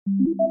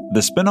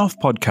The Spin-off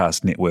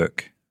Podcast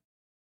Network.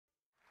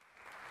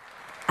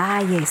 Ah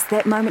yes,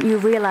 that moment you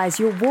realise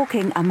you're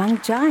walking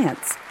among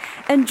giants.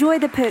 Enjoy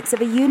the perks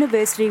of a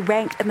university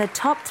ranked in the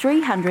top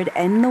 300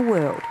 in the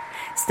world.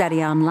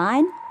 Study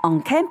online,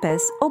 on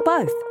campus, or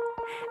both.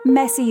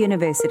 Massey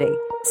University.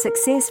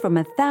 Success from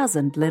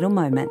 1,000 little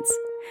moments.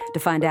 To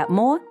find out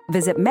more,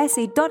 visit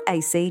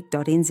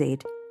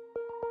massey.ac.nz.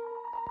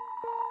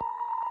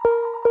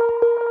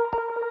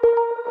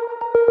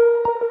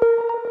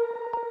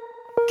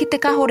 Ki te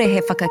kahore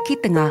he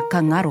whakakitenga ka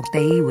ngaro te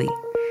iwi.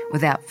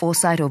 Without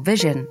foresight or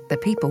vision, the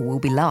people will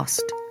be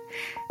lost.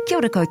 Kia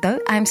ora koutou,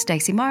 I'm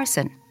Stacey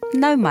Morrison.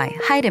 Nau mai,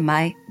 haere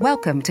mai,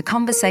 welcome to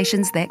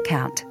Conversations That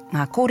Count,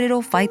 Ngā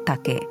Kōrero Whai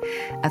Take,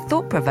 a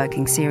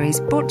thought-provoking series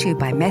brought to you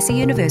by Massey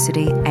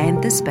University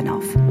and The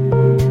Spin-off.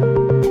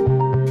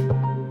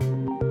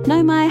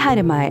 Nau mai,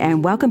 haere mai,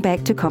 and welcome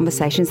back to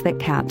Conversations That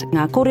Count,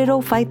 Ngā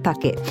Kōrero Whai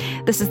Take.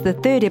 This is the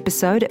third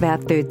episode of our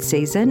third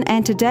season,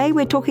 and today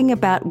we're talking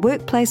about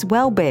workplace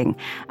well-being.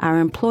 Are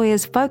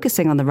employers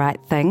focusing on the right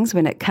things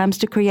when it comes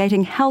to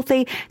creating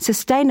healthy,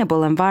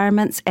 sustainable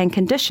environments and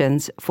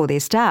conditions for their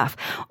staff?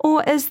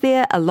 Or is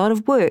there a lot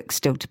of work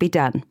still to be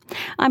done?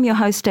 I'm your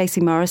host,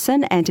 Stacey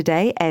Morrison, and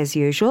today, as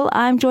usual,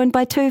 I'm joined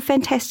by two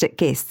fantastic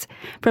guests.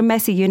 From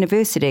Massey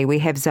University, we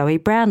have Zoe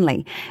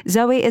Brownlee.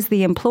 Zoe is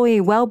the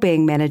Employee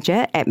Wellbeing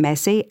Manager at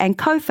Massey and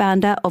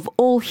co-founder of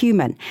All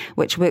Human,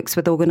 which works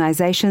with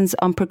organisations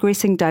on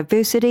progressing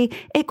diversity,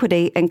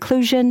 equity,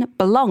 inclusion,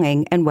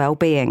 belonging and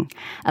well-being.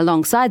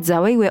 Alongside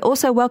Zoe, we're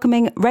also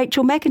welcoming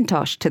Rachel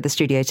McIntosh to the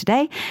studio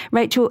today.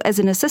 Rachel is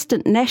an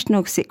Assistant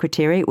National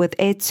Secretary with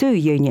ETU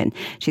Union.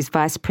 She's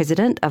Vice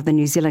President of the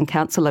New Zealand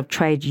Council of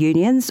Trade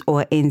Unions,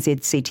 or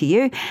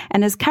NZCTU,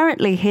 and is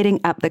currently heading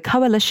up the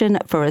Coalition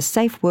for a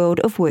Safe World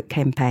of Work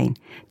campaign.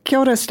 Kia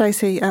ora,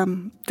 Stacey.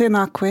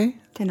 Tēnā koe.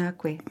 Tēnā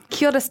koe.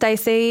 Kia ora,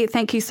 Stacey.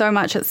 Thank you so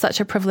much. It's such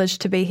a privilege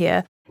to be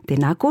here.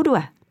 Tēnā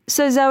kōrua.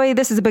 So Zoe,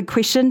 this is a big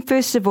question.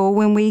 First of all,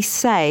 when we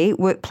say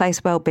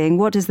workplace wellbeing,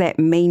 what does that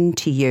mean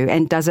to you?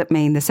 And does it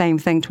mean the same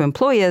thing to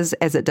employers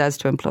as it does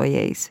to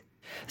employees?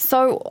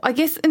 So I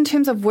guess in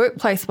terms of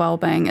workplace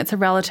wellbeing, it's a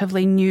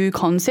relatively new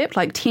concept.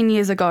 Like 10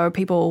 years ago,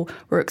 people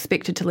were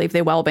expected to leave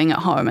their wellbeing at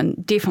home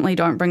and definitely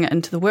don't bring it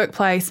into the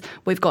workplace.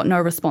 We've got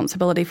no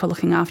responsibility for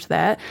looking after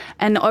that.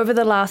 And over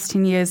the last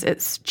 10 years,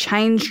 it's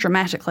changed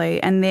dramatically.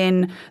 And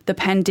then the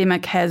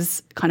pandemic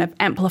has kind of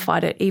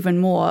amplified it even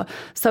more.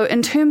 So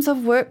in terms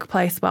of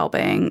workplace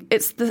wellbeing,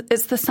 it's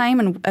the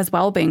same as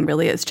wellbeing,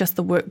 really. It's just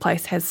the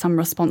workplace has some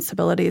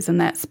responsibilities in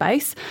that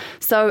space.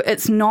 So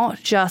it's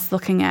not just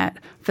looking at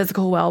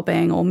physical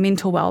well-being or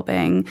mental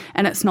well-being,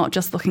 and it's not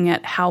just looking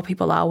at how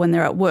people are when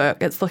they're at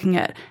work. It's looking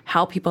at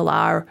how people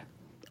are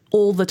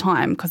all the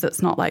time, because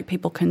it's not like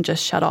people can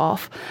just shut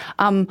off.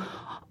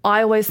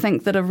 I always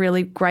think that a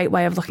really great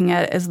way of looking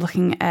at it is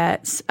looking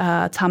at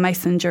Tā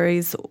Mason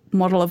Jury's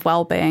model of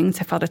well-being,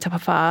 Te Whara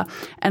Tapawhā,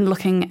 and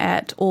looking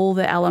at all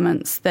the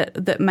elements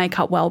that make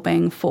up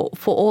well-being for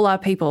all our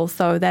people.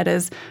 So that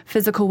is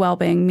physical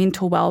well-being,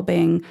 mental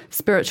well-being,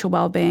 spiritual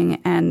well-being,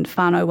 and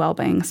whānau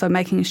well-being. So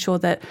making sure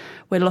that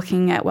we're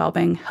looking at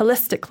well-being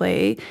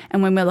holistically,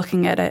 and when we're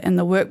looking at it in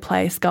the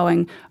workplace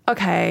going,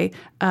 okay,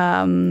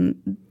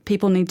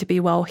 people need to be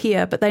well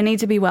here, but they need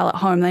to be well at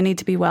home. They need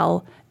to be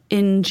well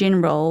in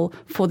general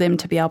for them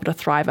to be able to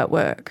thrive at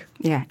work.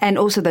 Yeah, and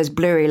also those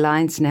blurry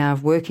lines now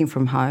of working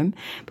from home.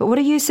 But what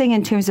are you seeing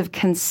in terms of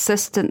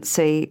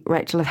consistency,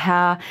 Rachel, of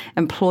how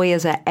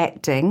employers are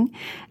acting?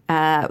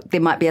 There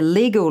might be a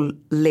legal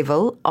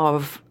level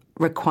of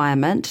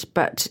requirement,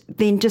 but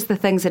then just the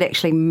things that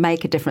actually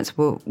make a difference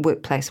for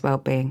workplace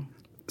wellbeing.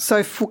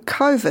 So for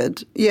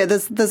COVID,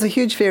 there's a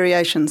huge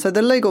variation. So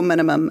the legal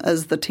minimum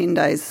is the 10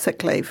 days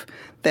sick leave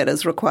that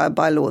is required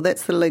by law.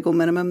 That's the legal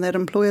minimum that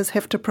employers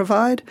have to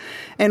provide.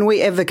 And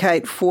we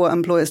advocate for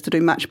employers to do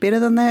much better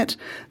than that,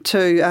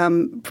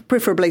 to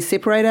preferably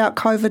separate out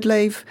COVID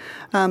leave.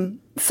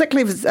 Sick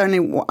leave is only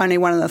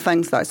one of the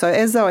things, though. So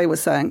as Zoe was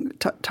saying,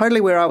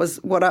 totally what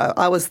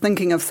I was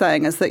thinking of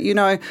saying is that,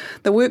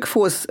 the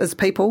workforce is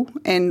people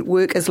and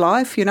work is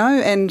life,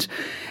 and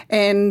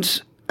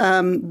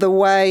the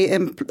way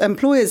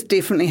employers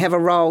definitely have a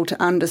role to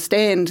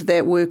understand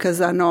that workers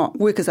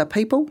are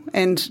people,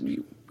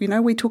 and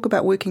we talk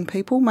about working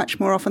people much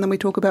more often than we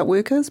talk about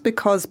workers,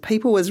 because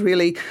people is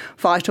really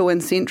vital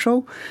and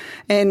central.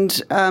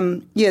 And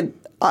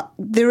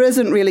there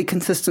isn't really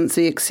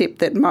consistency, except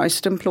that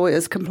most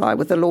employers comply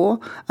with the law.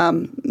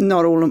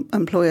 Not all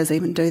employers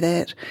even do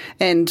that.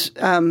 And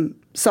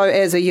so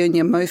as a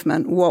union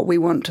movement, what we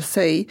want to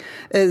see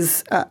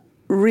is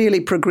really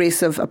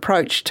progressive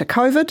approach to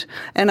COVID,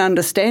 and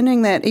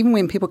understanding that even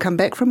when people come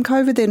back from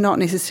COVID, they're not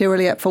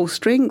necessarily at full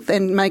strength,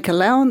 and make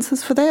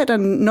allowances for that,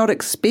 and not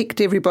expect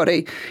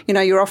everybody,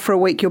 you're off for a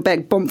week, you're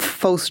back, boom,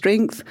 full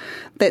strength.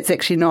 That's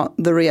actually not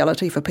the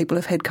reality for people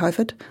who've had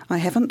COVID. I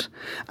haven't.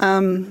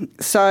 There's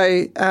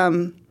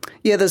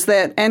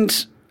that.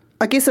 And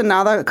I guess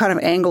another kind of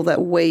angle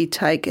that we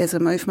take as a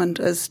movement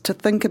is to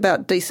think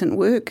about decent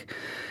work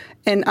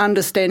and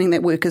understanding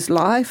that work is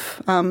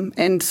life.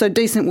 And so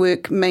decent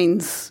work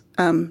means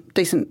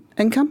decent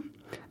income.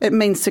 It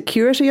means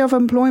security of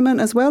employment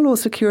as well, or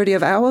security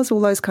of hours,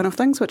 all those kind of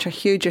things, which are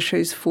huge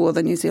issues for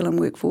the New Zealand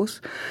workforce.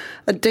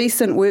 A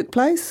decent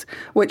workplace,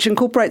 which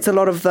incorporates a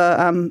lot of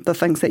the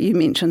things that you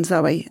mentioned,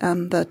 Zoe,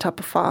 the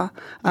tapawhā.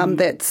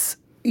 That's,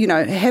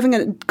 having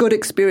a good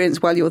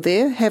experience while you're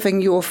there,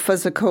 having your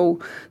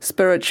physical,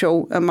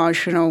 spiritual,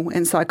 emotional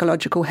and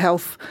psychological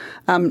health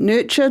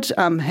nurtured,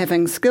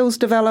 having skills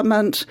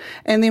development,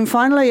 and then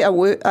finally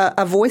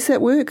a voice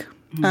at work,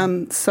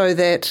 so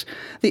that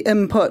the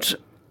input,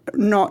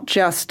 not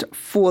just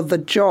for the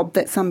job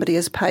that somebody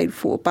is paid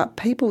for, but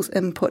people's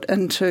input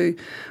into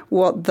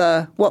what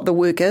the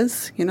work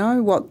is,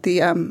 what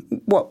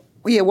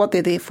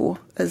they're there for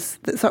is.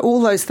 So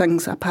all those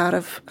things are part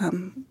of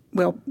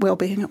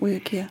well-being at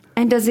work. Yeah.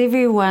 And does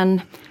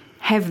everyone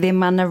have their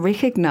mana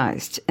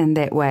recognised in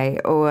that way,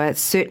 or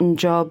certain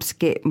jobs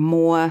get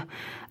more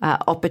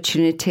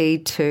opportunity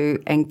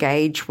to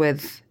engage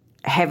with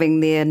having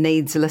their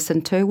needs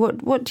listened to?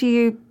 What do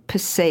you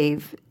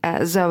perceive,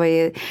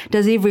 Zoe?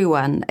 Does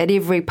everyone at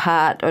every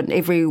part, on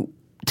every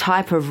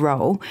type of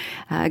role,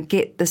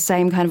 get the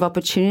same kind of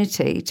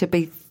opportunity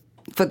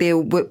for their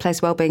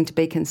workplace wellbeing to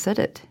be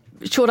considered?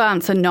 Short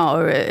answer,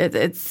 no.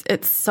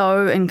 It's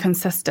so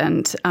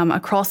inconsistent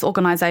across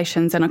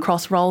organisations and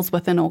across roles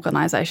within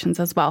organisations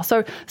as well.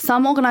 So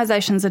some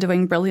organisations are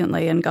doing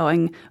brilliantly and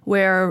going,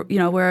 we're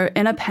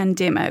in a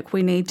pandemic.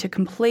 We need to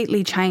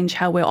completely change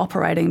how we're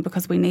operating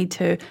because we need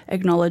to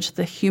acknowledge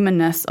the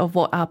humanness of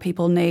what our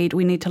people need.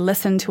 We need to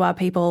listen to our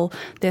people.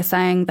 They're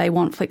saying they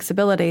want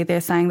flexibility.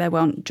 They're saying they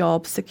want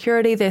job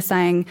security. They're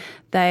saying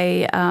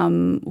they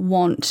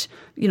want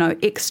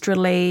extra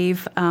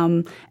leave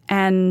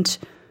and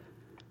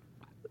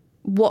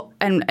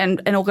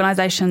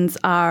organisations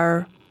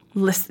are,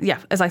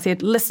 as I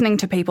said, listening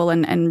to people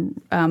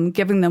and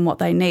giving them what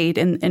they need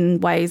in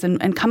ways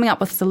and coming up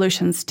with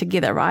solutions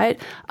together,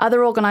 right?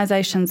 Other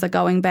organisations are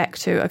going back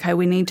to, okay,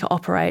 we need to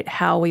operate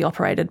how we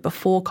operated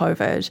before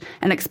COVID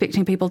and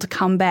expecting people to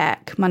come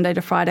back Monday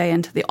to Friday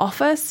into the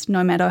office,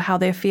 no matter how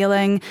they're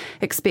feeling,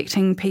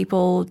 expecting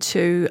people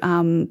to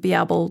be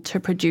able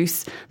to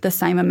produce the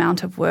same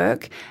amount of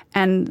work.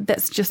 And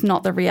that's just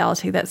not the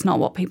reality. That's not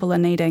what people are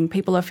needing.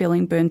 People are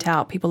feeling burnt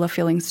out. People are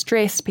feeling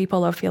stressed.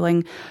 People are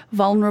feeling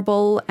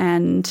vulnerable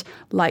and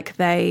like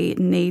they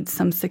need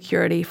some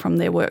security from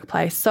their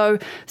workplace. So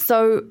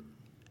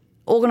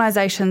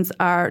organisations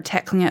are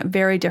tackling it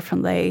very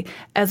differently,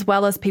 as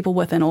well as people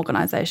within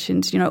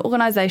organisations.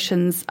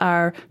 Organisations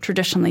are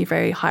traditionally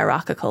very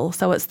hierarchical.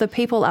 So it's the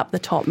people up the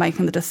top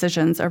making the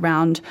decisions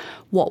around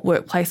what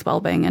workplace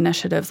wellbeing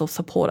initiatives or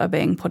support are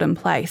being put in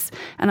place.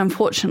 And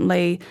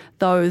unfortunately,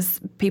 those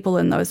people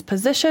in those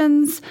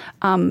positions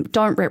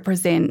don't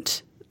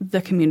represent the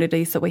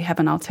communities that we have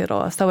in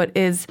Aotearoa. So it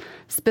is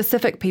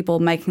specific people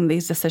making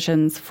these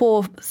decisions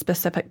for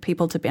specific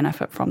people to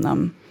benefit from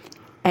them.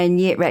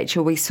 And yet,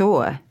 Rachel, we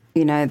saw,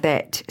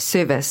 that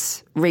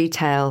service,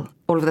 retail,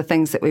 all of the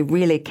things that we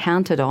really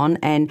counted on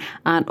and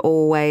aren't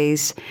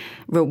always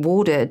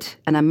rewarded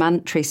in a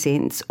monetary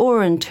sense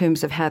or in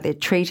terms of how they're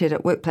treated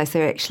at workplace.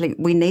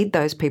 We need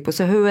those people.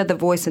 So who are the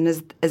voice, and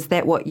is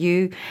that what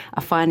you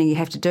are finding you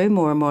have to do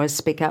more and more, is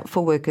speak up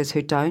for workers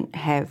who don't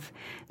have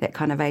that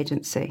kind of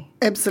agency?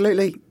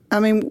 Absolutely. I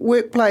mean,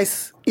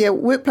 workplace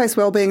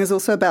wellbeing is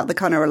also about the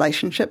kind of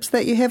relationships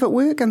that you have at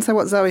work. And so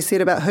what Zoe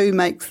said about who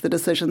makes the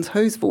decisions,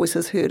 whose voice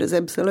is heard, is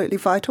absolutely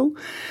vital.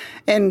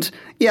 And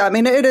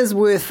it is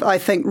worth, I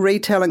think,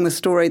 retelling the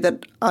story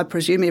that I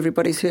presume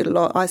everybody's heard a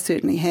lot, I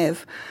certainly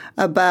have,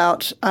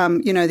 about, the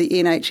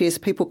NHS,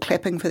 people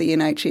clapping for the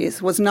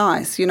NHS was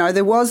nice.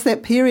 There was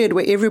that period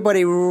where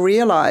everybody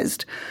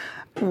realised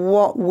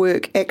what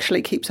work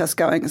actually keeps us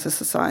going as a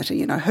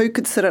society, who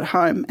could sit at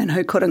home and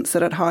who couldn't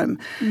sit at home.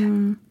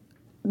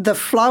 The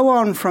flow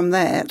on from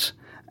that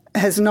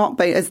hasn't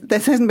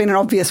been an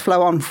obvious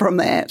flow on from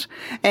that.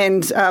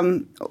 And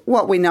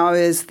what we know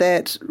is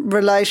that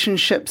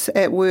relationships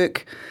at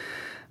work,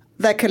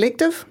 they're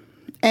collective.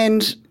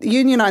 And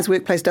unionised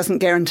workplace doesn't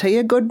guarantee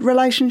a good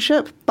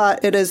relationship,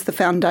 but it is the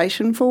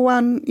foundation for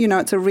one.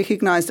 It's a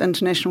recognised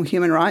international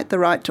human right, the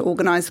right to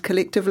organise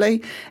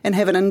collectively and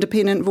have an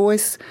independent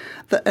voice.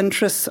 The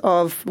interests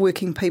of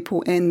working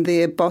people and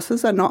their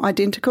bosses are not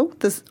identical.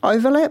 There's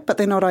overlap, but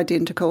they're not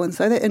identical. And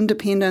so that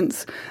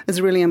independence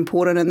is really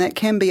important, and that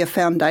can be a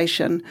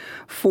foundation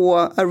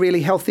for a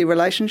really healthy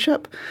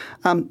relationship.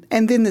 And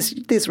then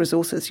there's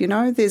resources,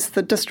 There's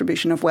the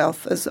distribution of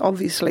wealth is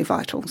obviously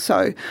vital.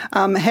 So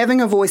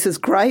having a voice is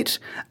great.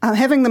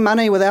 Having the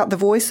money without the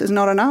voice is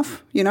not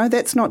enough.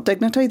 That's not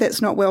dignity.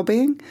 That's not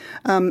well-being.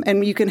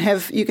 And you can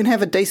have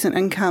a decent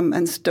income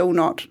and still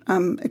not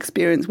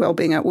experience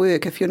well-being at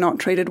work if you're not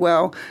treated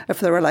well, if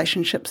the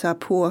relationships are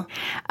poor.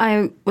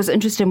 I was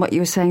interested in what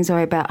you were saying,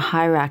 Zoe, about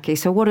hierarchy.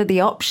 So what are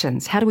the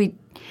options? How do we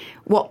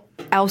What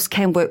else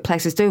can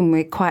workplaces do? And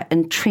we're quite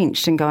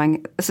entrenched in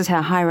going, this is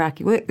how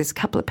hierarchy works. There's a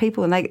couple of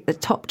people and they get the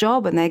top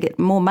job and they get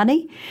more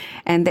money,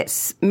 and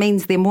that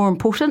means they're more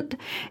important,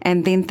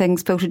 and then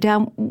things filter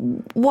down.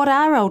 What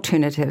are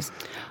alternatives?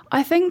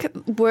 I think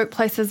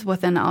workplaces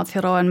within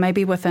Aotearoa and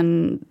maybe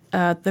within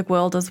the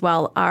world as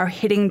well are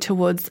heading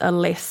towards a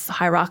less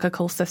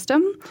hierarchical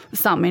system,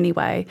 some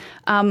anyway.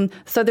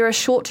 So there are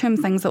short-term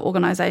things that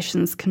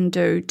organisations can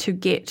do to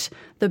get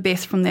the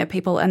best from their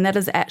people, and that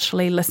is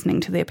actually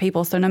listening to their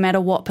people. So no matter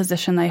what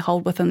position they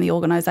hold within the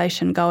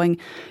organisation, going,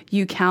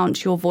 you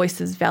count, your voice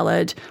is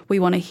valid, we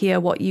want to hear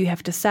what you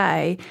have to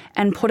say,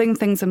 and putting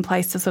things in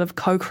place to sort of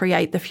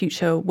co-create the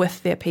future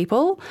with their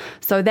people.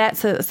 So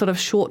that's a sort of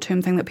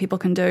short-term thing that people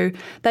can do.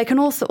 They can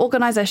also,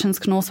 organisations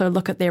can also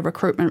look at their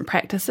recruitment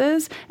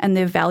practices and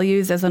their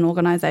values as an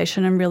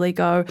organisation and really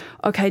go,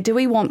 okay, do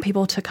we want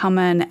people to come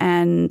in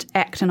and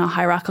act in a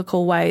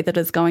hierarchical way that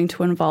is going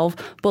to involve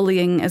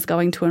bullying, is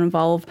going to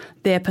involve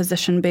their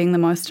position being the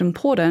most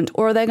important,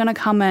 or are they going to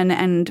come in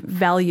and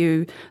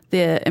value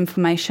the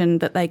information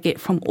that they get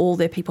from all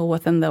their people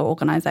within the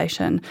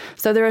organisation?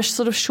 So there are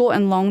sort of short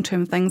and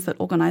long-term things that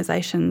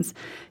organisations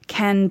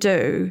can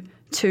do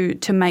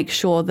to make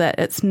sure that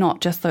it's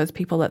not just those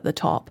people at the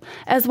top,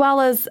 as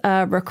well as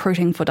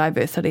recruiting for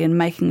diversity and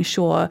making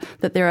sure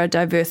that there are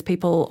diverse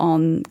people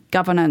on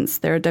governance,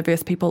 there are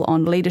diverse people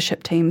on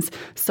leadership teams,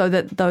 so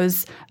that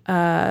those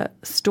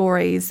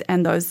stories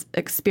and those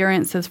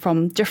experiences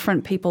from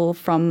different people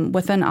from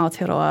within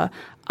Aotearoa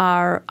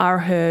are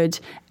heard,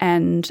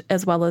 and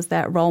as well as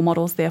that, role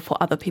models there for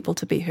other people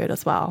to be heard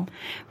as well.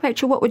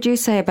 Rachel, what would you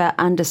say about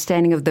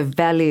understanding of the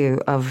value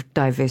of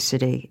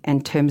diversity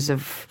in terms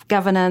of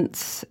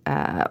governance,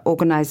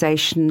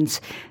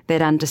 organisations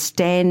that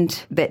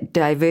understand that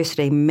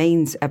diversity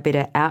means a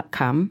better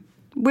outcome?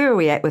 Where are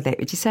we at with that?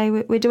 Would you say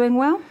we're doing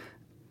well?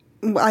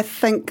 I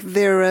think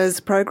there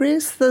is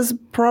progress. There's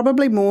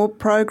probably more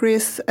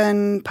progress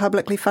in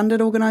publicly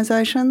funded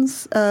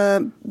organisations.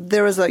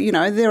 There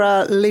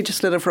are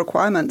legislative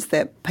requirements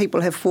that people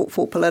have fought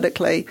for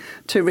politically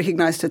to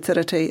recognise te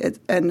tiriti,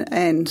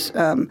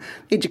 and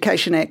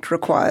Education Act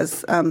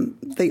requires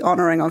the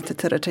honouring of te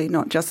tiriti,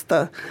 not just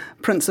the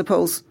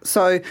principles.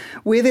 So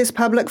where there's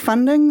public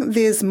funding,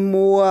 there's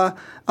more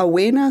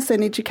awareness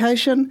and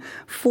education.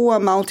 For a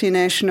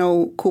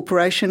multinational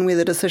corporation where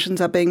the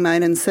decisions are being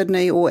made in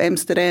Sydney or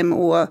Amsterdam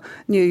or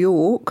New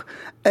York,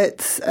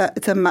 it's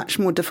a much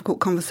more difficult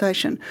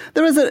conversation.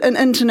 There is an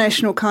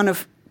international kind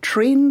of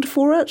trend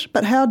for it,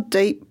 but how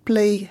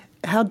deeply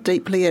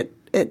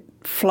it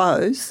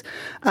flows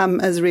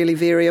is really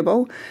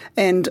variable,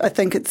 and I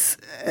think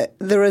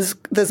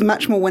there's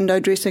much more window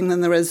dressing than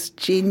there is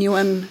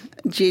genuine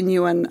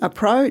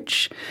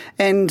approach,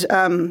 and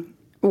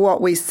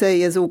what we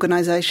see is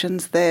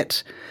organisations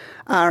that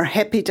are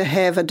happy to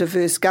have a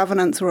diverse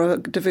governance or a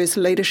diverse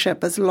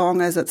leadership as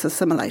long as it's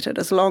assimilated,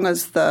 as long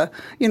as the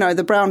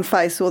brown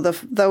face or the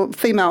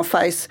female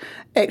face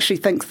actually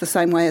thinks the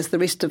same way as the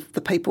rest of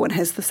the people and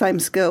has the same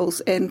skills,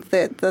 and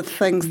that the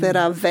things that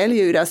are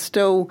valued are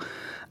still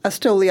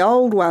the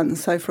old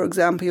ones. So, for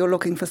example, you're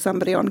looking for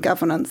somebody on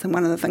governance, and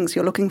one of the things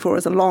you're looking for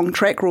is a long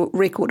track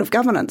record of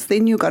governance.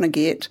 Then you're going to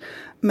get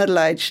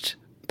middle-aged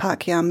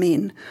Pākehā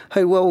men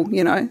who will,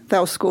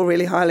 they'll score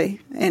really highly,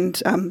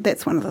 and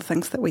that's one of the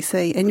things that we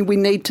see. And we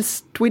need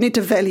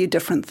to value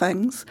different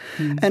things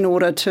in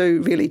order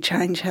to really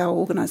change how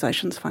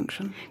organisations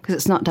function. Because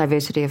it's not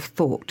diversity of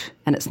thought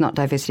and it's not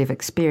diversity of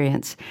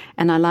experience.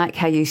 And I like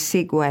how you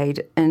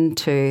segued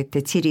into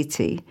te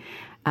tiriti,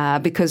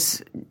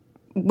 because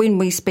when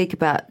we speak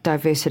about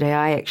diversity,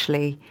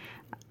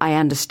 I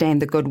understand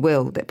the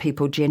goodwill that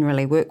people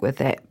generally work with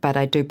that, but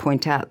I do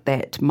point out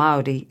that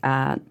Māori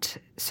aren't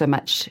so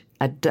much,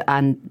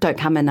 don't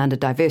come in under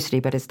diversity,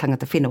 but as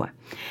tangata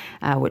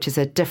whenua, which is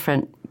a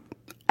different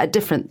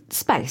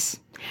space,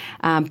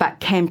 but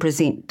can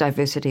present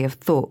diversity of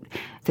thought.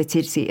 Te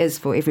tiriti is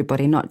for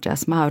everybody, not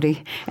just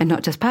Māori and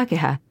not just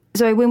Pākehā.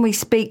 So when we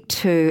speak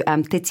to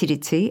te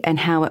tiriti and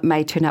how it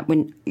may turn up,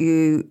 when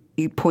you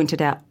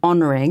pointed out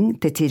honouring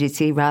te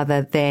tiriti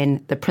rather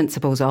than the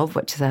principles of,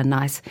 which is a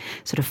nice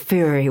sort of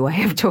furry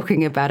way of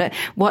talking about it.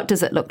 What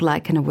does it look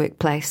like in a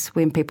workplace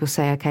when people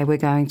say, okay, we're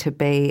going to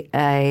be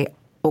a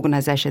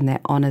organisation that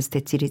honours te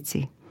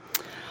tiriti?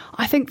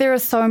 I think there are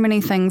so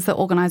many things that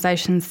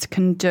organisations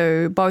can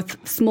do, both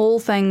small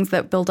things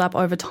that build up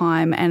over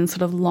time and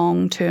sort of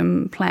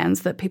long-term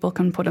plans that people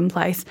can put in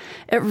place.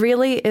 It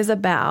really is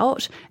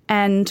about,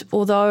 and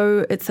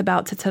although it's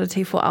about te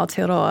tiriti for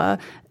Aotearoa,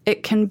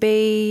 it can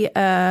be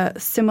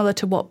similar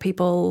to what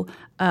people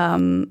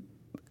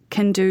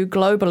can do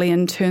globally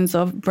in terms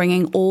of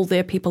bringing all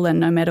their people in,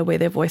 no matter where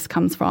their voice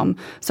comes from.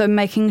 So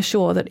making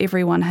sure that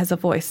everyone has a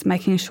voice,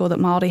 making sure that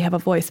Māori have a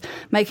voice,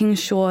 making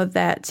sure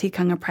that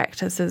tikanga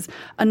practices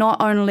are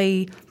not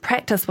only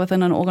practiced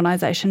within an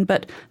organisation,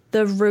 but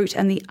the root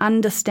and the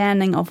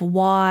understanding of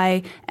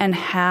why and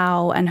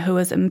how and who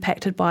is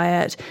impacted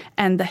by it,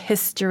 and the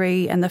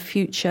history and the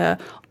future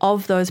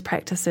of those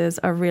practices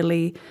are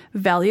really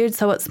valued.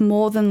 So it's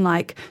more than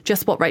like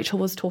just what Rachel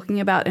was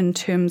talking about in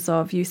terms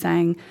of you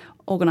saying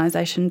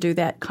organisation do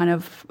that kind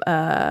of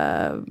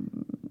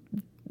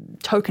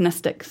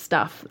tokenistic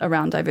stuff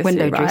around diversity,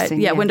 window right?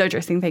 dressing, window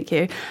dressing, thank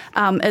you.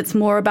 It's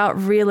more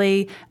about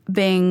really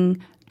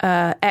being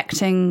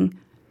acting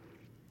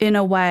in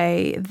a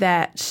way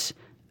that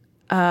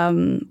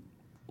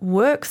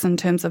works in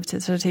terms of Te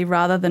Tiriti,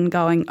 rather than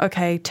going,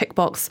 okay, tick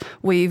box,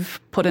 we've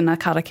put in a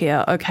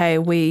karakia, okay,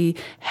 we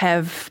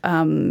have,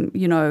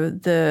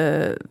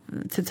 the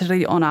Te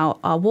Tiriti on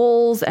our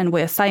walls and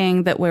we're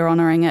saying that we're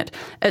honouring it.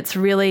 It's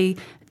really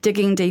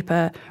digging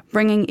deeper,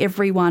 bringing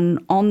everyone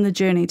on the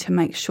journey to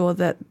make sure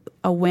that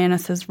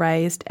awareness is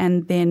raised,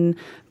 and then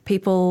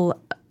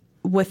people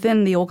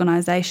within the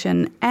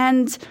organisation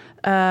and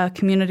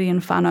community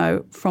and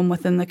whānau from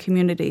within the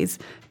communities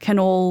can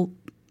all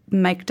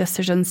make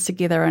decisions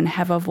together and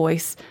have a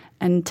voice,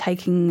 and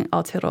taking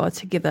Aotearoa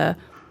together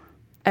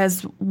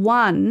as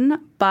one,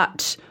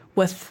 but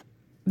with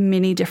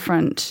many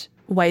different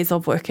ways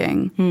of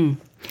working.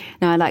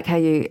 Now, I like how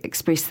you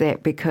express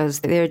that,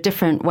 because there are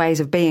different ways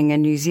of being a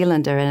New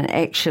Zealander, and it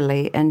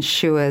actually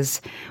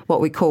ensures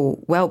what we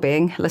call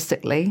well-being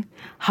holistically,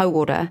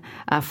 hauora,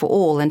 for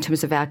all in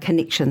terms of our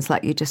connections,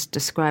 like you just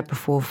described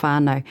before,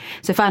 whānau.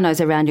 So whānau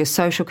is around your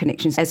social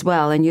connections as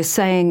well, and you're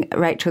saying,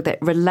 Rachel, that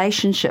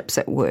relationships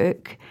at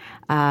work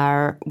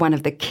are one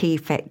of the key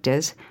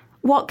factors.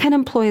 What can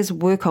employers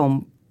work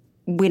on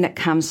when it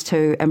comes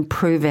to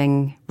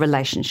improving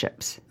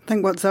relationships? I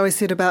think what Zoe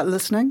said about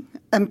listening.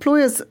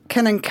 Employers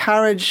can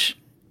encourage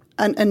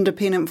an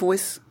independent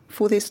voice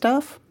for their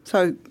staff,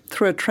 so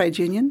through a trade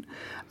union,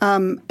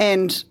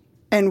 and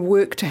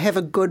work to have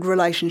a good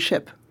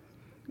relationship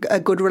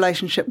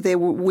there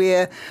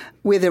where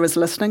there is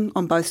listening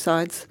on both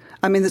sides.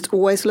 I mean, there's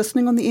always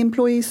listening on the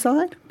employee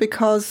side,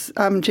 because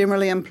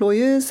generally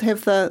employers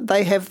have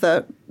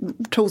the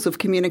tools of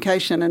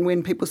communication, and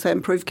when people say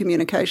improve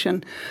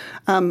communication,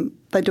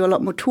 they do a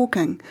lot more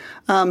talking.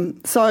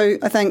 So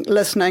I think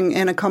listening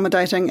and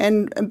accommodating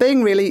and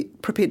being really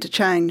prepared to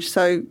change.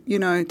 So, Te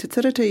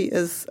Tiriti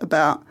is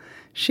about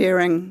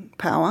sharing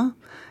power,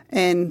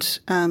 and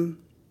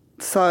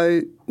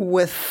so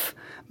with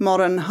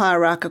modern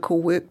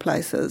hierarchical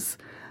workplaces,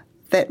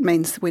 that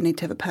means we need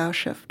to have a power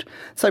shift.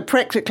 So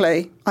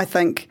practically, I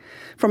think,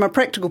 from a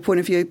practical point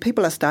of view,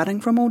 people are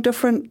starting from all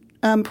different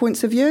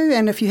points of view,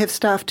 and if you have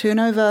staff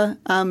turnover,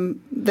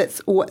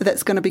 that's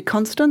going to be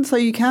constant. So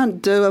you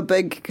can't do a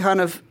big kind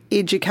of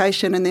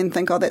education and then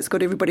think, oh, that's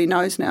good, everybody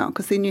knows now,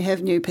 because then you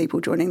have new people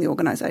joining the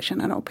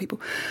organisation and old people.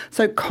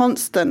 So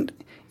constant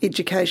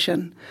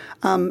education,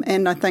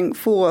 and I think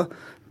for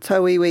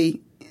Tauiwi,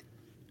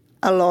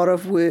 a lot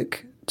of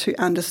work to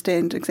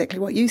understand exactly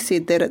what you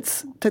said, that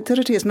Te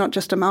Tiriti is not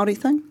just a Māori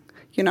thing.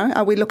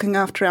 Are we looking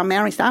after our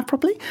Maori staff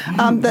properly?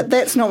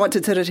 That's not what Te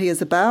Tiriti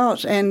is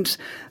about. And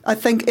I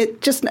think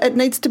it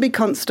needs to be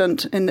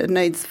constant, and it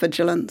needs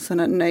vigilance, and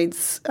it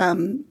needs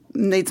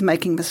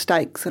making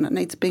mistakes, and it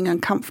needs being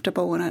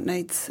uncomfortable, and it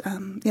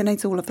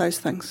needs all of those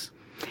things.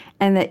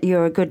 And that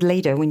you're a good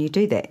leader when you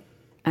do that,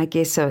 I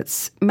guess. So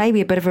it's maybe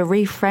a bit of a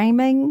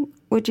reframing,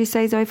 would you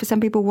say, Zoe, for some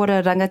people, what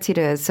a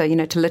rangatira is? So,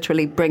 to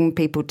literally bring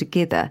people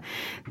together,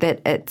 that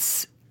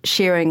it's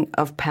sharing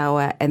of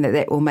power, and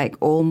that will make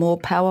all more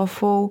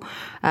powerful,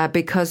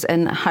 because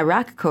in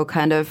hierarchical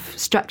kind of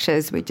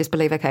structures, we just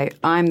believe, okay,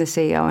 I'm the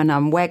CEO and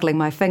I'm waggling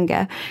my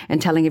finger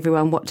and telling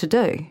everyone what to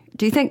do.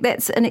 Do you think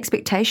that's an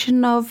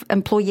expectation of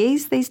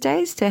employees these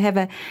days, to have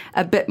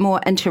a bit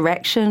more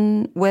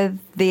interaction with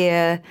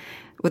their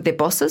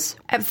bosses?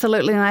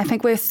 Absolutely, and I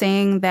think we're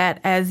seeing that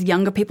as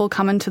younger people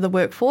come into the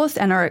workforce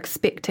and are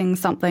expecting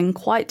something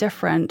quite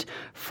different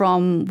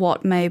from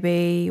what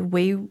maybe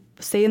we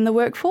see in the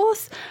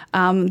workforce.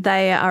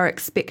 They are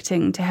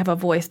expecting to have a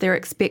voice. They're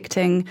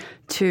expecting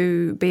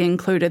to be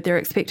included. They're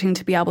expecting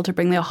to be able to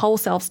bring their whole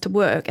selves to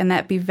work, and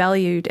that be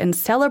valued and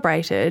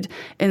celebrated,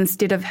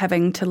 instead of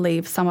having to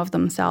leave some of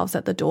themselves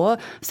at the door.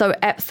 So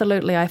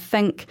absolutely, I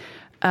think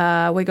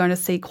we're going to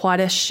see quite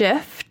a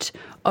shift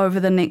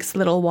over the next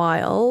little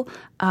while,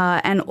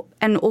 and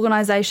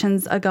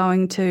organisations are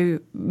going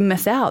to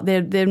miss out.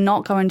 They're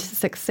not going to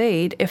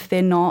succeed if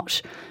they're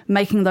not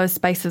making those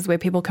spaces where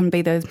people can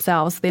be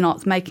themselves. They're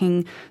not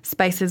making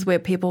spaces where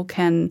people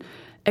can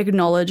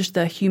acknowledge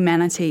the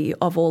humanity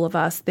of all of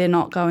us. They're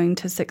not going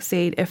to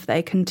succeed if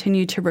they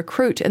continue to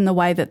recruit in the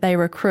way that they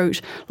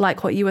recruit,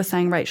 like what you were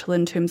saying, Rachel,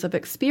 in terms of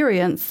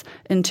experience,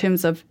 in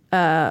terms of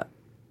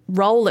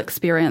role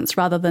experience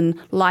rather than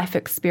life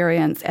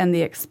experience and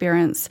the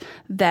experience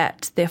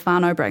that their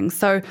whānau brings.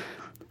 So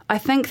I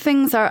think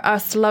things are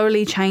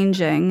slowly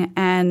changing,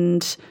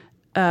 and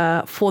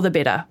for the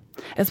better.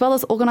 as well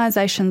as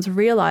organisations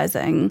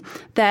realising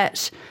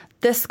that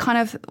this kind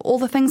of, all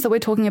the things that we're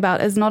talking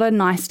about is not a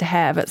nice to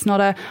have. It's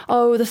not a,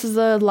 oh, this is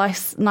a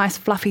nice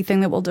fluffy thing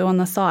that we'll do on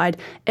the side.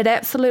 It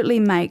absolutely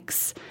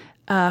makes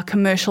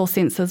commercial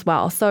sense as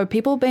well. So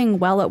people being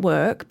well at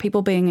work,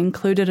 people being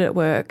included at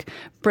work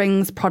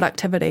brings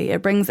productivity,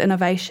 it brings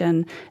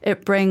innovation,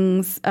 it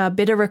brings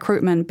better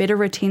recruitment, better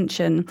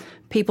retention.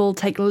 People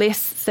take less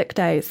sick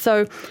days.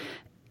 So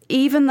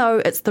even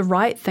though it's the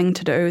right thing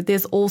to do,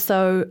 there's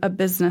also a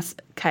business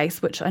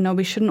case, which I know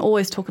we shouldn't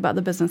always talk about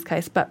the business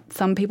case, but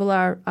some people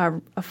are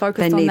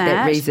focused on that. They need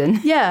that reason.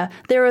 Yeah,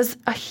 there is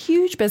a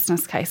huge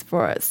business case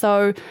for it.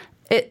 So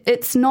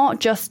it's not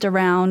just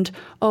around,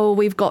 oh,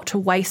 we've got to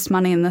waste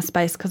money in this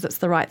space because it's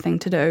the right thing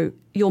to do.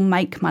 You'll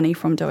make money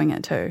from doing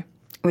it too.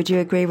 Would you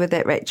agree with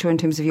that, Rachel, in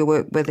terms of your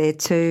work with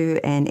Air2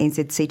 and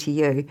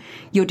NZCTU?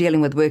 You're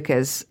dealing with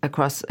workers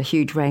across a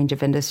huge range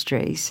of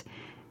industries.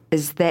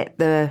 Is that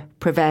the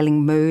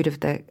prevailing mood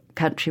of the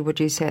country, would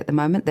you say, at the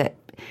moment, that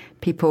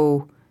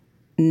people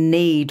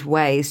need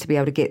ways to be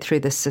able to get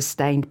through this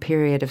sustained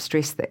period of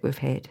stress that we've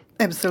had?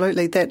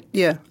 Absolutely.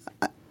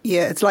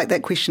 Yeah, it's like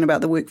that question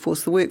about the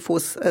workforce. The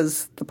workforce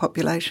is the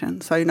population.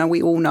 So,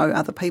 we all know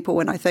other people,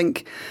 and I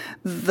think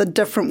the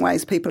different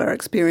ways people are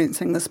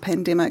experiencing this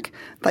pandemic,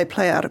 they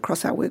play out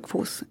across our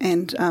workforce.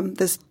 And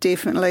there's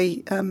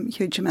definitely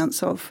huge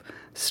amounts of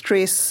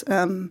stress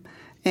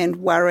and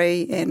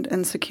worry and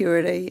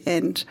insecurity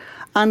and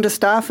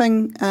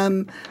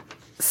understaffing.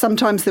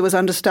 Sometimes there was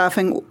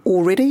understaffing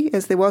already,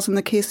 as there was in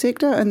the care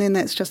sector, and then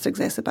that's just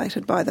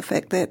exacerbated by the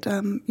fact that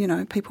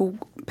people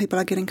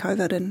are getting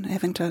COVID and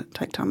having to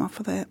take time off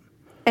for that.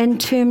 In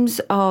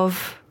terms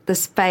of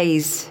this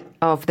phase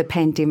of the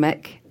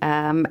pandemic,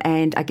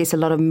 and I guess a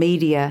lot of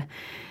media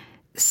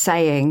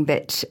saying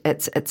that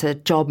it's a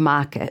job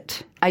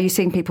market, are you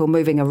seeing people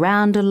moving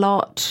around a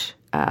lot?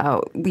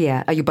 Are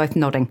you both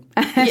nodding?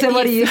 So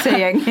what are you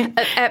seeing?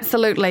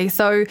 Absolutely.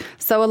 So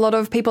a lot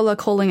of people are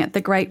calling it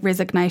the Great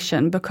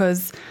Resignation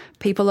because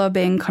people are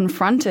being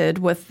confronted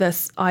with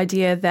this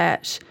idea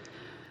that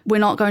we're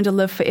not going to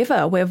live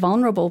forever. We're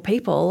vulnerable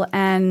people,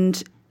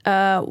 and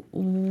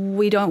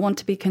we don't want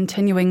to be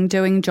continuing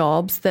doing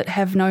jobs that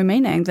have no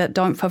meaning, that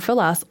don't fulfill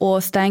us,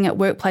 or staying at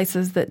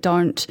workplaces that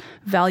don't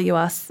value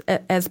us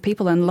as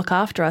people and look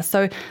after us.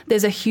 So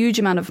there's a huge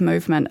amount of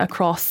movement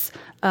across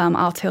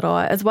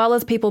Aotearoa, as well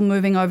as people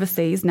moving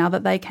overseas now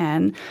that they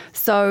can.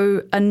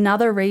 So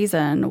another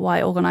reason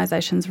why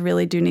organisations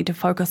really do need to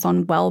focus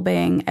on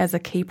well-being as a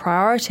key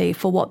priority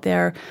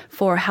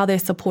for how they're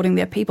supporting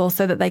their people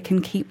so that they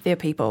can keep their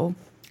people.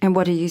 And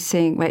what are you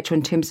seeing, Rachel,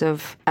 in terms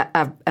of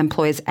are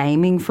employers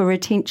aiming for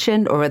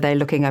retention, or are they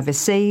looking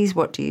overseas?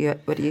 What do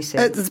you see?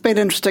 It's been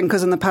interesting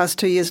because in the past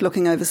 2 years,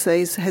 looking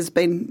overseas has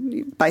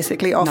been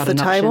basically off the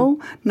table,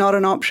 not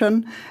an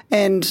option.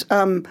 And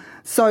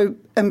so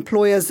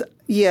employers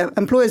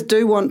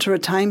do want to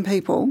retain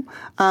people.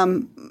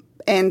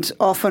 And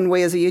often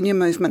we as a union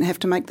movement have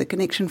to make the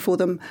connection for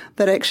them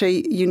that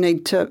actually you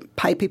need to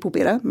pay people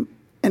better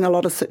in a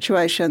lot of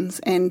situations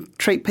and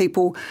treat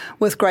people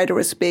with greater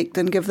respect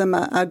and give them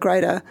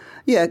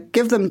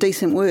give them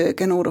decent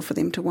work in order for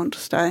them to want to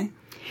stay.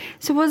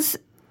 So was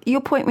your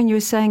point when you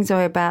were saying,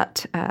 Zoe,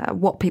 about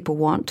what people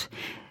want,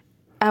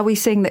 are we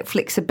seeing that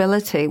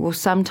flexibility will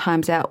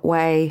sometimes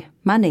outweigh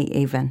money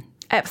even?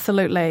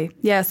 Absolutely.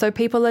 Yeah, so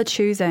people are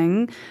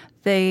choosing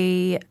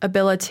the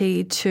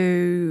ability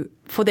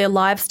for their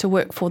lives to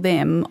work for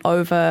them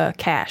over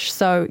cash.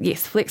 So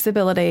yes,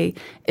 flexibility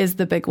is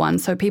the big one.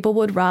 So people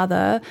would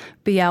rather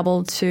be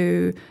able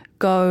to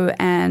go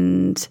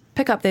and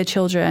pick up their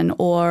children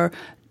or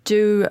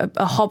do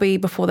a hobby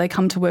before they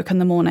come to work in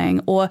the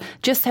morning, or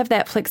just have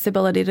that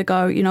flexibility to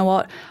go, you know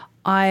what,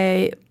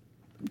 I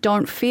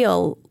don't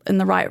feel in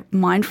the right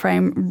mind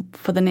frame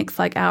for the next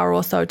hour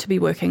or so to be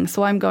working.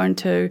 So I'm going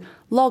to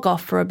log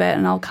off for a bit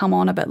and I'll come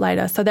on a bit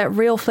later. So that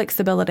real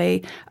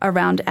flexibility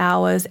around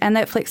hours and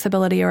that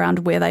flexibility around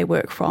where they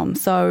work from.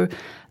 So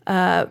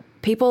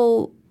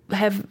people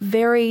have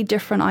very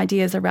different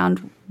ideas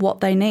around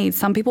what they need.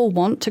 Some people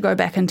want to go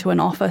back into an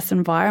office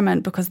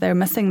environment because they're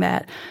missing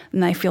that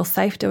and they feel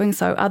safe doing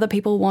so. Other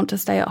people want to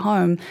stay at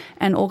home,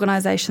 and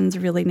organisations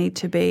really need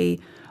to be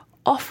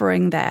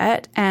offering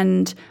that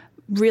and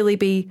really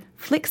be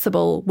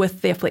flexible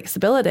with their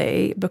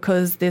flexibility,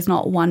 because there's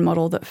not one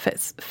model that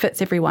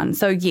fits everyone.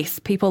 So yes,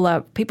 people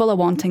are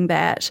wanting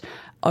that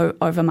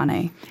over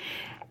money.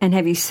 And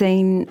have you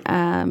seen,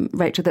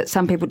 Rachel, that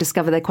some people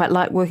discover they quite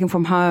like working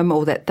from home,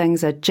 or that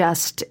things are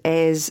just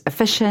as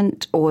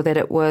efficient, or that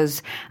it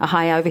was a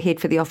high overhead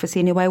for the office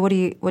anyway? What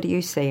are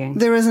you seeing?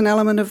 There is an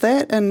element of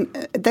that, and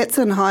that's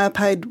in higher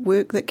paid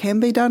work that can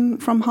be done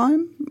from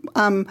home.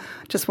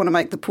 Just want to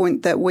make the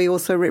point that we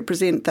also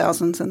represent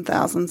thousands and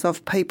thousands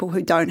of people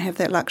who don't have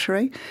that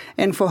luxury,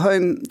 and for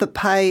whom the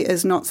pay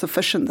is not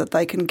sufficient that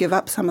they can give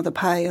up some of the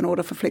pay in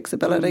order for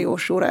flexibility or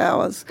shorter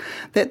hours.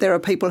 That there are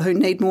people who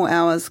need more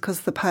hours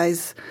because the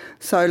pay's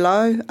so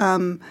low,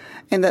 and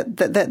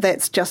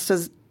that's just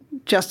as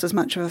just as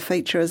much of a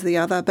feature as the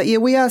other. But yeah,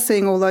 we are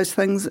seeing all those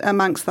things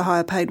amongst the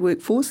higher paid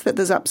workforce, that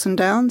there's ups and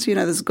downs.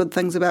 There's good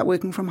things about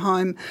working from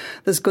home.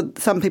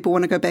 Some people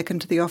want to go back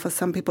into the office,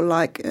 some people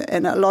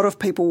and a lot of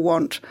people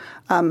want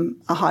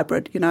a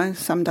hybrid,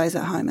 some days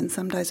at home and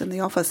some days in the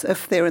office,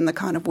 if they're in the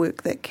kind of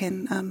work that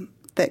can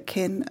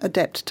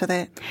adapt to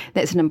that.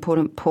 That's an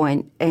important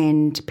point.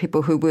 And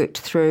people who worked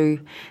through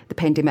the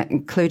pandemic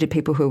included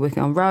people who were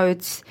working on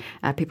roads,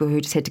 people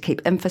who just had to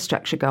keep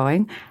infrastructure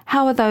going.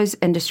 How are those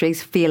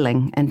industries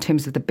feeling in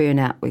terms of the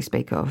burnout we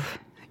speak of?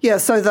 Yeah,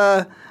 so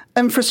the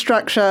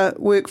infrastructure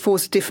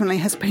workforce definitely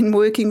has been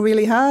working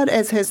really hard,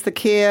 as has the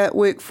care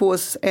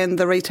workforce and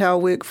the retail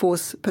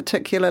workforce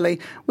particularly,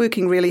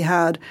 working really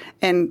hard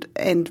and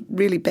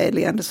really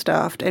badly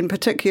understaffed. And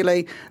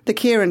particularly the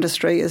care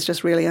industry is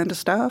just really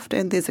understaffed,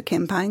 and there's a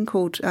campaign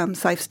called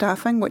Safe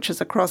Staffing, which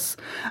is across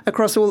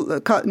all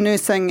the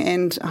nursing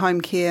and home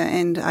care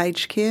and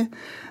aged care,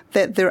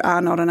 that there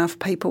are not enough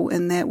people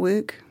in that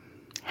work.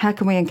 How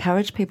can we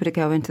encourage people to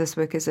go into this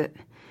work? Is it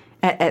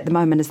at the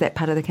moment, is that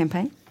part of the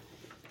campaign?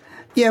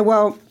 Yeah,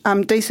 well,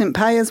 decent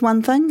pay is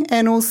one thing,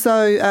 and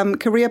also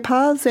career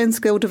paths and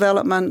skill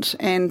development,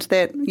 and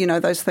that,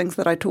 those things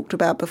that I talked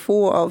about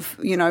before of,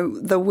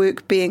 the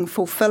work being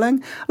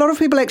fulfilling. A lot of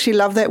people actually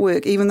love that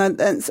work, even though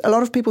a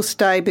lot of people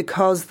stay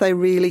because they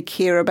really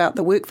care about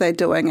the work they're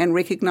doing and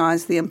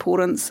recognise the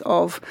importance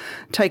of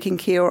taking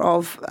care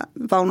of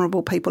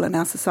vulnerable people in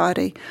our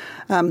society,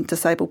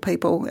 disabled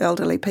people,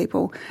 elderly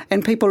people,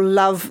 and people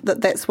love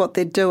that that's what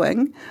they're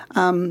doing,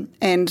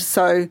 and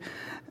so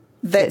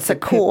that's a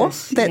core.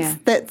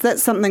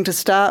 That's something to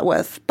start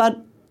with. But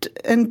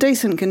in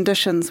decent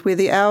conditions where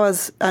the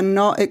hours are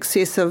not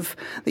excessive,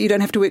 that you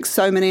don't have to work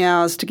so many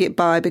hours to get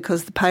by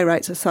because the pay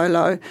rates are so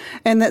low,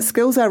 and that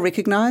skills are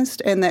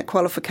recognised and that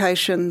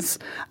qualifications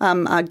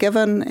are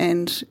given,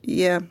 and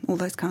all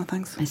those kind of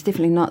things. It's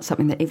definitely not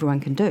something that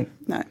everyone can do.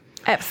 No.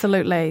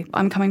 Absolutely.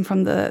 I'm coming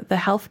from the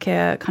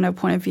healthcare kind of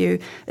point of view,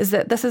 is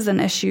that this is an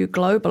issue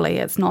globally.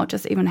 It's not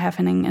just even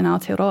happening in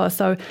Aotearoa.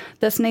 So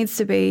this needs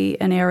to be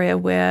an area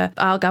where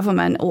our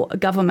government or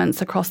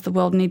governments across the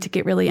world need to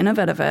get really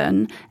innovative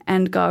in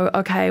and go,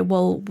 okay,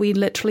 well, we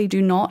literally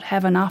do not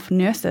have enough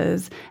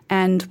nurses,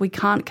 and we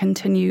can't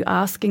continue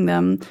asking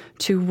them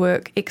to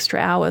work extra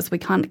hours. We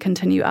can't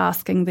continue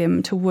asking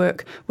them to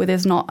work where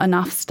there's not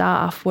enough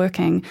staff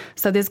working.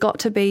 So there's got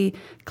to be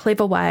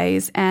clever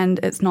ways, and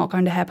it's not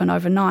going to happen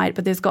overnight,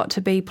 but there's got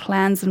to be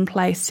plans in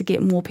place to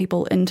get more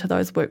people into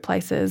those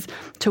workplaces,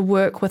 to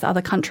work with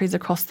other countries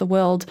across the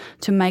world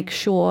to make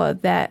sure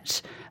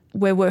that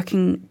we're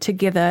working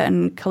together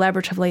and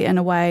collaboratively in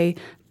a way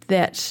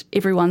that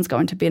everyone's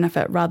going to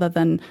benefit, rather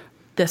than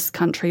this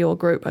country or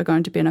group are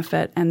going to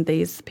benefit and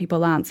these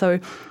people aren't. So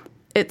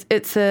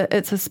it's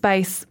a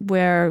space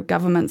where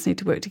governments need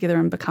to work together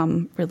and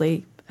become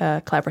really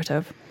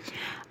collaborative.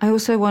 I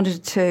also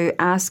wanted to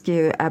ask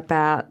you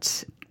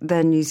about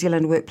the New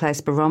Zealand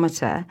Workplace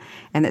Barometer,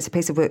 and that's a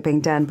piece of work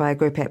being done by a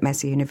group at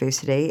Massey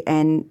University.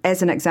 And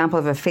as an example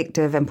of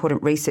effective,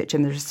 important research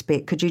in this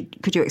respect, could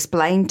you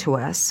explain to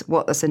us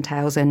what this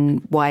entails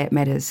and why it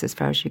matters as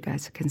far as you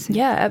guys are concerned?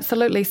 Yeah,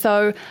 absolutely.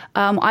 So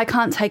I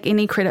can't take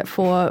any credit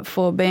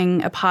for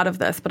being a part of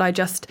this, but I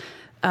just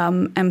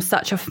am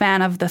such a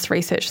fan of this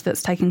research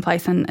that's taking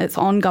place, and it's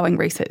ongoing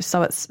research,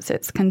 so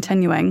it's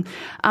continuing.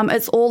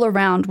 It's all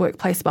around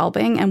workplace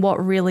wellbeing and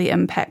what really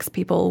impacts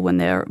people when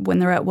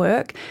they're at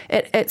work.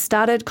 It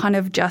started kind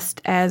of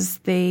just as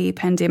the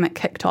pandemic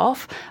kicked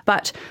off,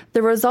 but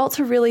the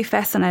results are really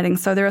fascinating.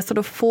 So there are sort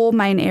of four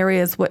main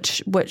areas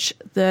which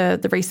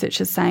the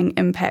research is saying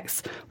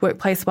impacts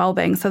workplace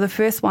wellbeing. So the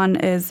first one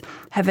is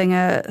having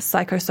a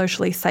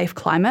psychosocially safe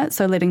climate,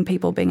 so letting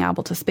people being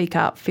able to speak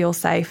up, feel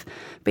safe,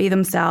 be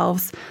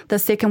themselves. The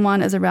second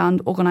one is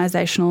around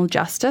organisational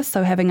justice,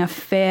 so having a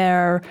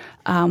fair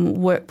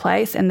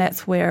workplace, and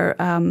that's where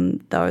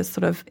those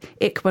sort of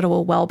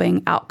equitable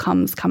wellbeing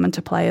outcomes come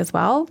into play as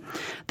well.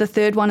 The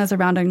third one is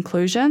around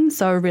inclusion,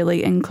 so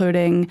really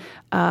including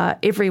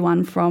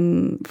everyone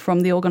from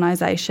the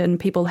organisation,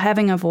 people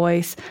having a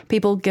voice,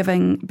 people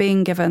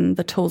being given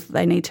the tools that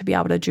they need to be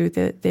able to do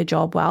their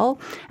job well.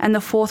 And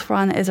the fourth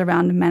one is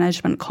around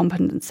management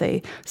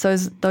competency. So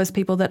those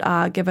people that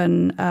are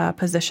given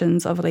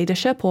positions of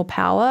leadership or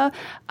power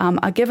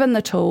are given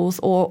the tools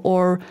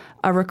or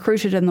are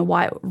recruited in the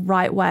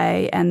right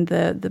way, and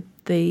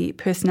the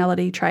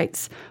personality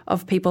traits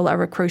of people are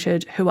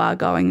recruited who are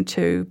going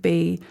to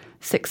be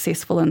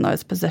successful in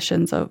those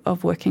positions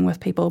of working with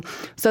people.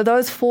 So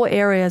those four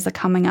areas are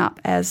coming up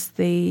as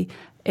the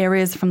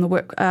areas from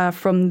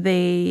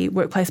the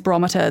Workplace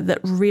Barometer that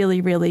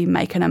really, really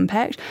make an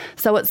impact.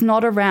 So it's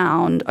not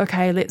around,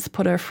 okay, let's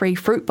put a free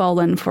fruit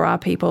bowl in for our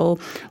people.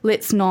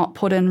 Let's not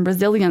put in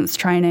resilience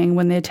training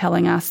when they're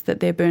telling us that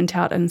they're burnt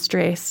out and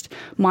stressed.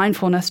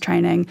 Mindfulness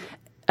training.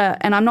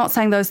 And I'm not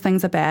saying those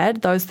things are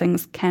bad. Those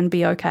things can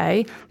be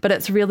okay. But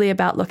it's really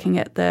about looking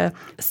at the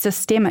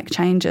systemic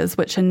changes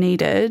which are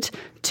needed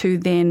to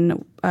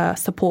then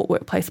support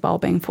workplace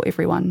wellbeing for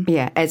everyone.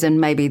 Yeah, as in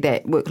maybe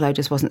that workload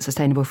just wasn't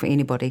sustainable for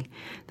anybody,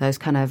 those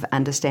kind of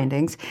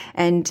understandings.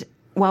 And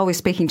while we're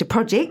speaking to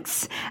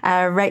projects,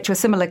 Rachel, a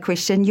similar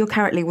question. You're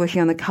currently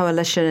working on the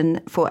Coalition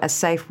for a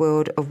Safe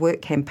World of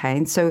Work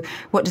campaign. So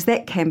what does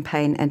that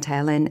campaign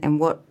entail and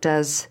what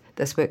does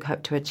this work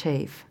hope to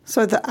achieve?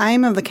 So the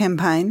aim of the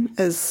campaign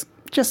is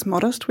just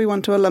modest. We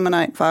want to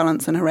eliminate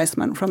violence and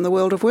harassment from the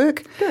world of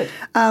work. Good.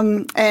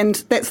 And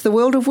that's the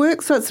world of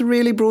work, so it's a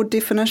really broad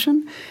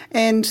definition.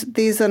 And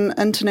there's an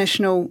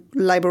International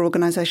Labour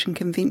Organisation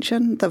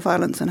convention, the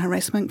Violence and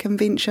Harassment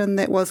Convention,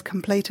 that was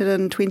completed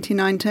in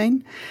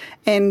 2019.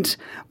 And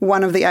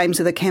one of the aims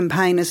of the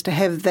campaign is to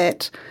have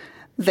that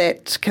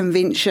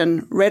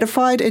convention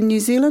ratified in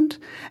New Zealand.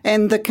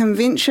 And the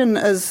convention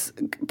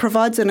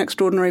provides an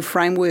extraordinary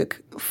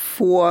framework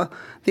for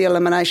the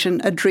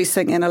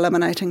addressing and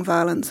eliminating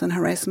violence and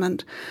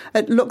harassment.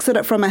 It looks at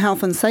it from a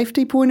health and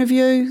safety point of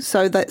view,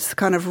 so that's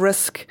kind of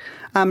risk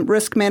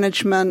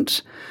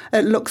management.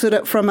 It looks at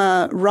it from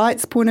a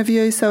rights point of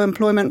view, so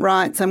employment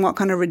rights and what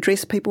kind of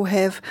redress people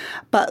have.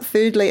 But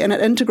thirdly, and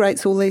it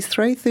integrates all these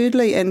three,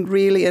 and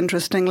really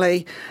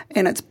interestingly,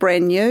 and it's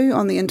brand new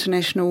on the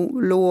international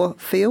law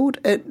field,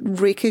 it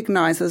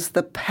recognises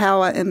the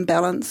power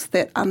imbalance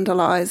that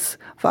underlies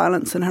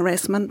violence and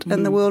harassment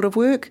in the world of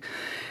work.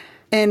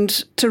 And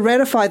to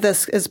ratify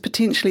this is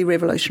potentially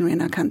revolutionary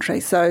in our country.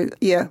 So,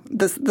 yeah,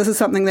 this is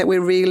something that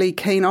we're really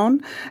keen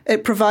on.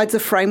 It provides a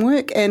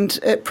framework and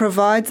it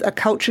provides a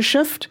culture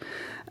shift.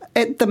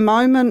 At the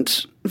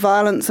moment,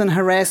 violence and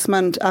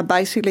harassment are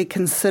basically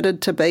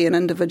considered to be an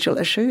individual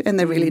issue, and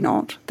they're really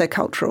not. They're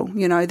cultural.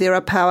 You know, there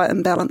are power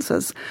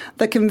imbalances.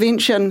 The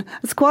convention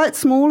is quite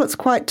small, it's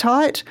quite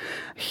tight.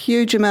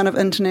 Huge amount of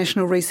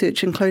international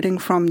research, including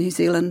from New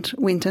Zealand,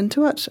 went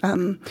into it.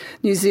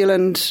 New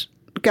Zealand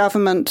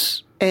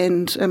government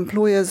and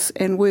employers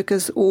and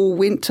workers all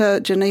went to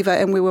Geneva,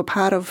 and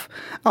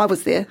I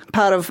was there,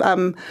 part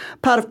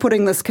of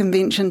putting this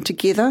convention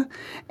together.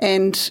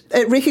 And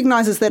it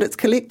recognises that it's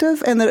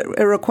collective and that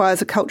it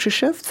requires a culture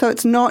shift. So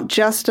it's not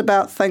just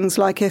about things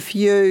like, if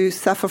you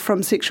suffer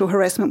from sexual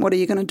harassment, what are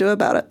you going to do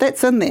about it?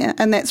 That's in there,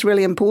 and that's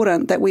really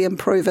important that we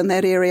improve in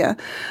that area.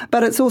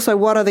 But it's also,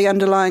 what are the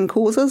underlying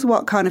causes?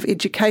 What kind of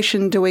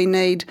education do we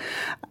need?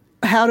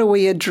 How do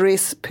we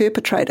address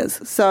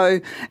perpetrators? So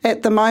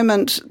at the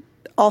moment,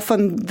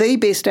 often the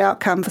best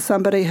outcome for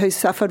somebody who's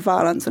suffered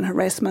violence and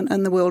harassment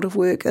in the world of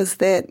work is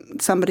that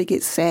somebody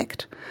gets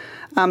sacked.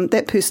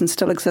 That person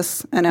still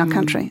exists in our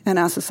country, in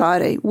our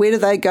society. Where do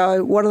they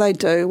go? What do they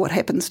do? What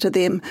happens to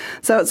them?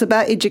 So it's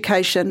about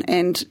education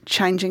and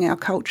changing our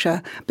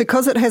culture.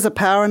 Because it has a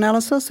power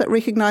analysis, it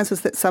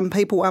recognises that some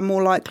people are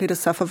more likely to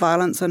suffer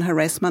violence and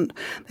harassment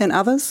than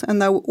others. And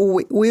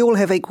we all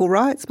have equal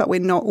rights, but we're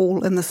not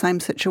all in the same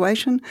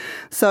situation.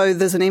 So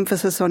there's an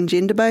emphasis on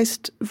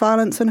gender-based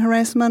violence and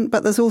harassment,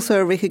 but there's also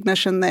a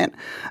recognition that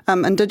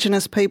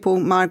Indigenous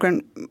people,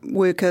 migrant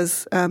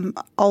workers,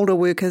 older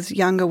workers,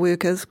 younger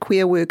workers,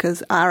 queer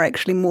workers are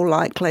actually more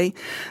likely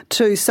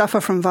to suffer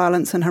from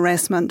violence and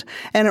harassment,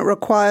 and it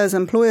requires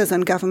employers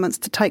and governments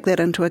to take that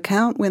into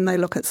account when they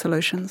look at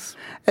solutions.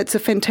 It's a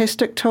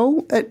fantastic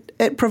tool.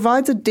 It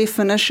provides a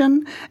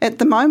definition. At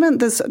the moment,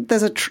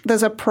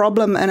 there's a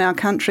problem in our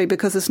country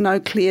because there's no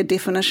clear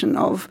definition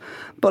of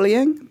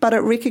bullying, but it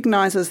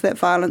recognises that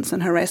violence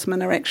and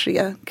harassment are actually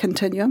a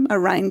continuum, a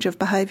range of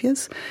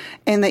behaviours,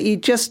 and that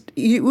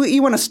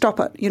you want to stop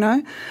it, you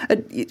know.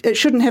 It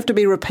shouldn't have to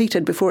be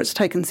repeated before it's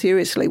taken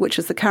seriously, which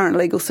is the current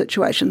legal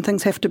situation.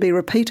 Things have to be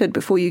repeated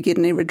before you get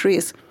any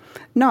redress.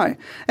 No,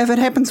 if it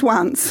happens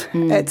once,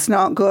 it's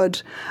not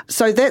good.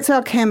 So that's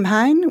our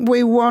campaign.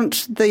 We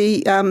want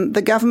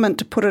the government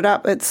to put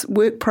its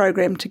work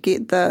program to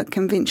get the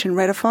convention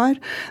ratified.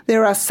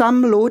 There are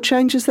some law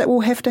changes that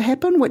will have to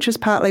happen, which is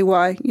partly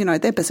why,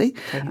 they're busy.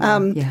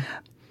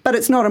 But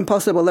it's not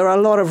impossible. There are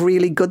a lot of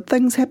really good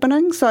things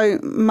happening. So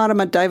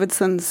Marama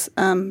Davidson's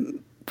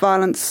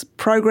violence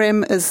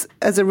program is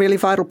a really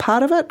vital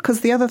part of it, because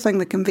the other thing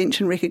the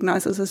convention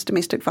recognises is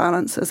domestic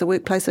violence as a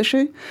workplace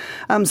issue.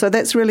 So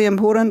that's really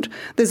important.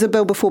 There's a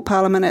bill before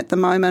Parliament at the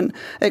moment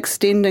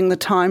extending the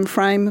time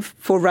frame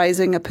for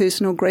raising a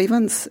personal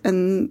grievance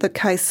in the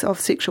case of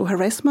sexual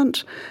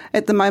harassment.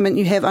 At the moment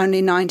you have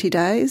only 90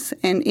 days,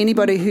 and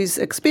anybody who's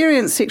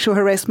experienced sexual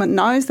harassment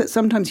knows that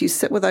sometimes you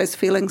sit with those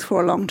feelings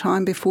for a long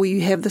time before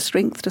you have the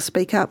strength to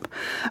speak up.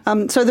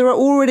 So there are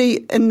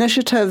already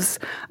initiatives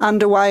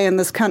underway in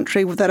this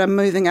country that are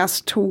moving us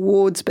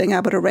towards being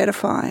able to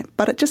ratify.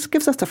 But it just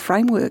gives us a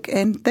framework,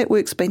 and that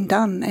work's been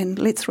done, and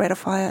let's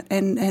ratify it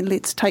and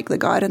let's take the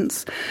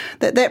guidance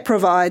that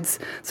provides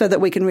so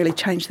that we can really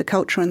change the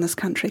culture in this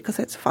country, because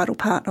that's a vital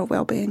part of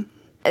wellbeing.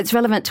 It's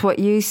relevant to what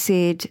you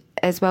said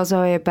as well,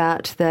 Zoe,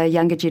 about the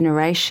younger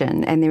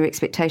generation and their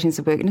expectations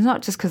of work. And it's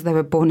not just because they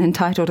were born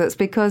entitled, it's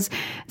because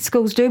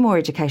schools do more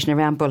education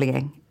around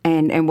bullying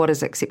and what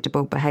is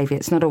acceptable behaviour.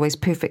 It's not always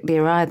perfect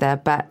there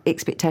either, but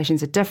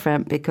expectations are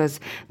different because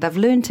they've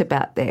learnt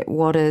about that.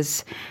 What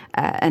is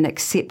an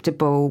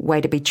acceptable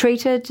way to be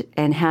treated,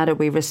 and how do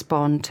we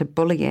respond to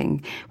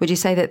bullying? Would you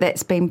say that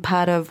that's been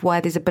part of why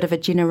there's a bit of a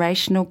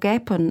generational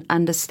gap on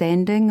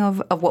understanding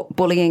of what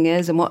bullying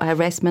is and what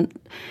harassment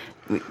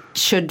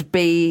should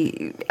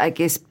be, I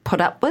guess,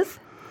 put up with?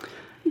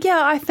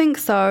 Yeah, I think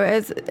so.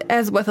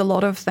 As with a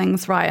lot of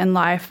things, right, in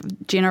life,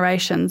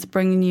 generations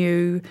bring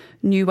new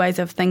ways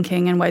of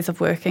thinking and ways of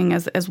working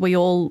as we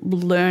all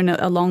learn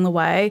along the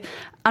way.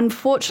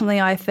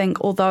 Unfortunately, I think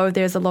although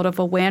there's a lot of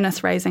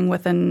awareness raising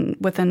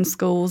within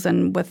schools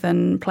and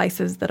within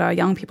places that our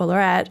young people are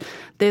at,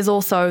 there's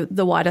also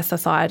the wider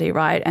society,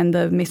 right, and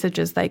the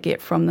messages they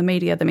get from the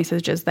media, the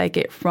messages they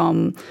get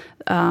from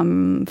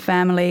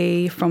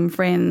family, from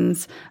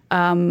friends,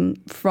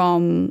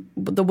 from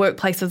the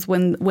workplaces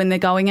when they're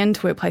going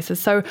into workplaces.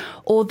 So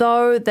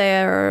although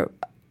they're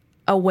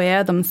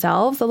aware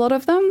themselves, a lot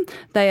of them,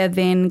 they are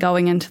then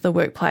going into the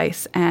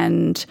workplace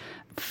and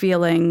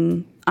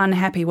feeling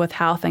unhappy with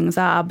how things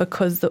are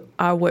because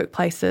our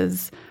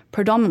workplaces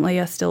predominantly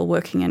are still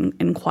working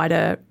in quite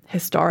a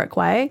historic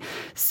way.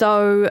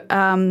 So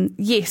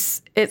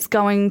yes, it's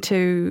going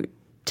to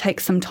take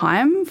some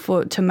time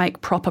to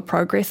make proper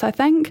progress, I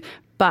think,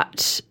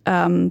 but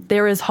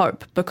there is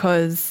hope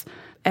because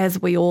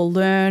as we all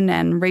learn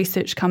and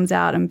research comes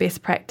out and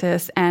best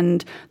practice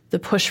and the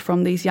push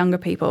from these younger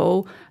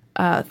people,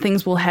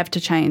 things will have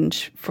to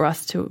change for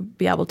us to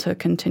be able to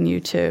continue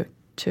to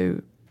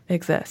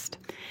exist.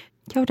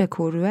 Kia ora,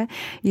 Korua.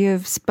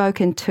 You've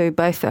spoken to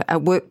both a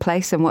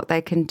workplace and what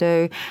they can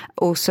do,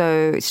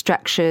 also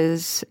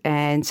structures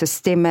and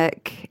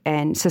systemic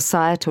and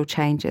societal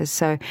changes.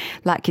 So,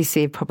 like you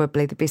said,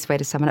 probably the best way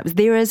to sum it up is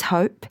there is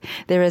hope,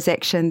 there is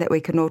action that we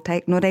can all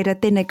take. Nō reira,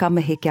 tēnei ka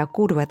mihi kia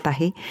korua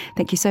tahi.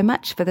 Thank you so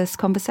much for this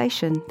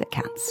conversation that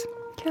counts.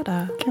 Kia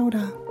ora. Kia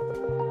ora.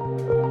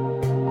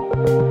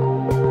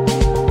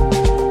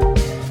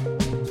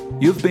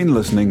 You've been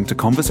listening to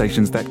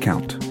Conversations That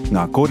Count,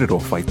 Ngā Kōrero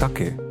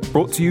Whaitake,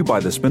 brought to you by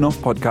the Spin-Off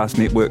Podcast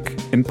Network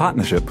in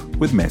partnership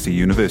with Massey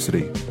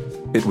University.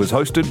 It was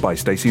hosted by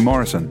Stacey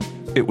Morrison.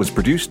 It was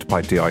produced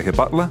by Te Aihe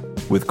Butler,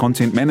 with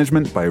content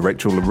management by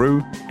Rachel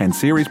LaRue and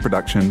series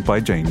production by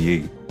Jane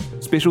Yee.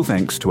 Special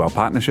thanks to our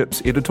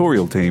partnerships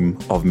editorial team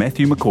of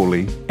Matthew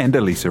McCauley and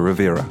Elisa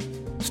Rivera.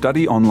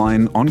 Study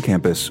online, on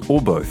campus,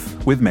 or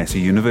both with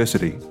Massey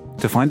University.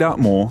 To find out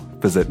more,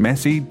 visit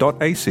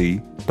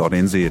massey.ac.nz.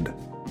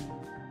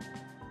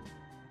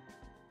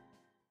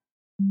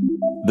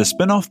 The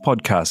Spin-Off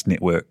Podcast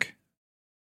Network.